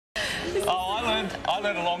Oh, I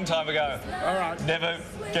learned a long time ago. All right. Never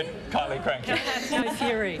get Kylie cranky. No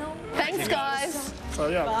fury. Thanks, guys. So,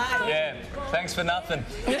 yeah. Bye. Yeah, thanks for nothing.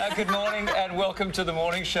 Good morning and welcome to the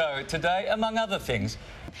morning show. Today, among other things.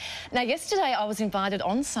 Now, yesterday I was invited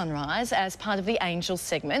on Sunrise as part of the Angel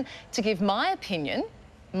segment to give my opinion,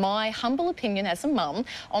 my humble opinion as a mum,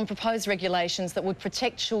 on proposed regulations that would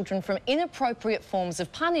protect children from inappropriate forms of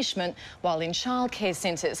punishment while in childcare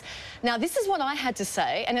centres. Now, this is what I had to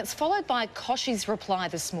say, and it's followed by Koshi's reply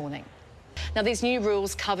this morning. Now, these new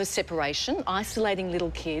rules cover separation, isolating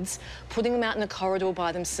little kids, putting them out in a corridor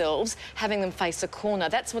by themselves, having them face a corner.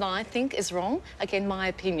 That's what I think is wrong. Again, my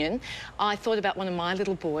opinion. I thought about one of my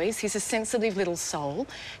little boys. He's a sensitive little soul.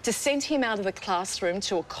 To send him out of the classroom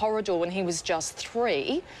to a corridor when he was just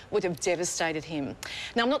 3 would have devastated him.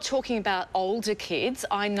 Now, I'm not talking about older kids.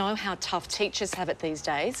 I know how tough teachers have it these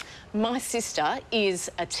days. My sister is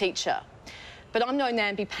a teacher. But I'm no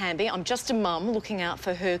namby-pamby, I'm just a mum looking out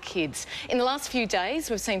for her kids. In the last few days,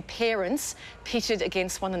 we've seen parents pitted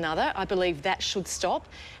against one another. I believe that should stop,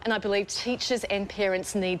 and I believe teachers and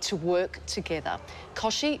parents need to work together.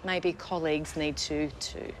 Koshi, maybe colleagues need to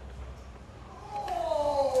too.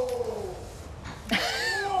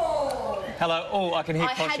 Hello. Oh, I can hear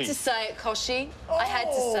I Koshi. had to say it, Koshi. I had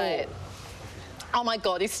to say it. Oh my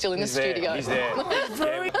God, he's still in the studio. He's there.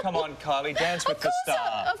 Yeah, come on, Kylie, dance with the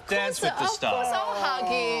star. Dance with the star. Of course I'll hug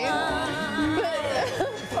you.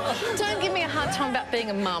 But don't give me a hard time about being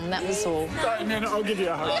a mum, that was all. No, I'll give you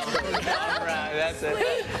a hug. All right, that's it.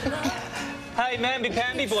 Hey,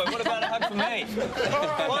 mamby-pamby boy, what about a hug for me?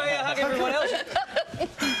 Why don't you hug everyone else?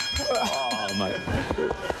 Oh, mate.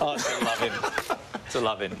 Oh, it's to love him. To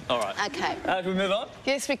love him. All right. Okay. Can we move on?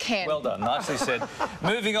 Yes, we can. Well done. Nicely said.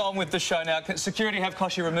 Moving on with the show now. Can security have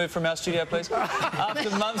Koshi removed from our studio, please? After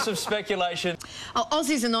months of speculation.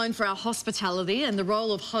 Aussies are known for our hospitality, and the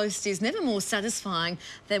role of host is never more satisfying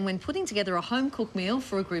than when putting together a home-cooked meal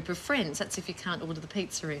for a group of friends. That's if you can't order the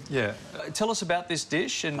pizza in. Yeah. Tell us about this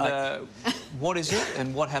dish and what is it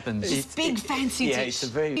and what happens? This big fancy dish. It's a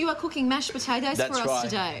very... You are cooking mashed potatoes for us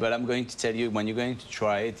today. But I'm going to tell you, when you're going to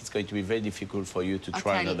try it, it's going to be very difficult for you to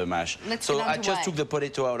try another mash. So I just took the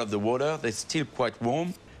potato out of the water. They're still quite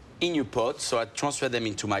warm. In your pot, so I transfer them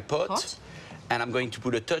into my pot. And I'm going to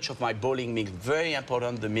put a touch of my boiling milk. Very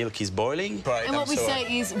important, the milk is boiling. Right, and what we say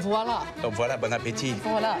is voila. Oh, voila, bon appétit.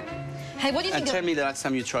 Voila. Hey, what do you think? And tell me the last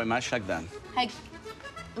time you tried mash like that. Hey,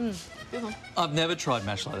 beautiful. I've never tried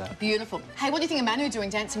mash like that. Beautiful. Hey, what do you think of Manu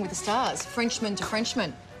doing Dancing with the Stars? Frenchman to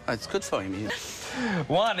Frenchman. It's good for him. Yeah.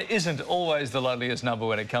 One isn't always the loneliest number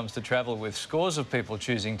when it comes to travel, with scores of people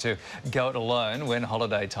choosing to go it alone when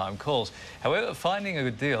holiday time calls. However, finding a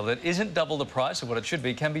good deal that isn't double the price of what it should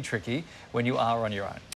be can be tricky when you are on your own.